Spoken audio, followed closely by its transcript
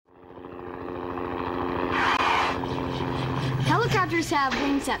Helicopters have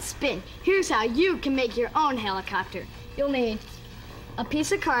wings that spin. Here's how you can make your own helicopter. You'll need a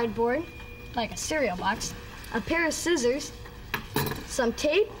piece of cardboard, like a cereal box, a pair of scissors, some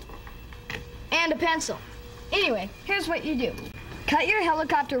tape, and a pencil. Anyway, here's what you do. Cut your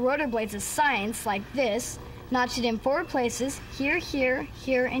helicopter rotor blades as signs like this, notch it in 4 places, here, here,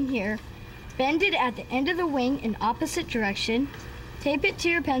 here, and here. Bend it at the end of the wing in opposite direction. Tape it to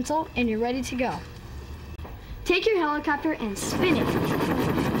your pencil, and you're ready to go. Take your helicopter and spin it.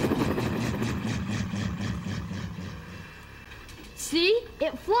 See?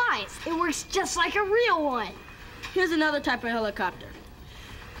 It flies. It works just like a real one. Here's another type of helicopter.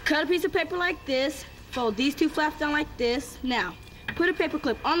 Cut a piece of paper like this, fold these 2 flaps down like this. Now, put a paper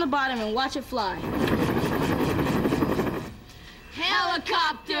clip on the bottom and watch it fly.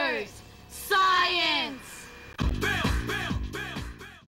 Helicopters! Science!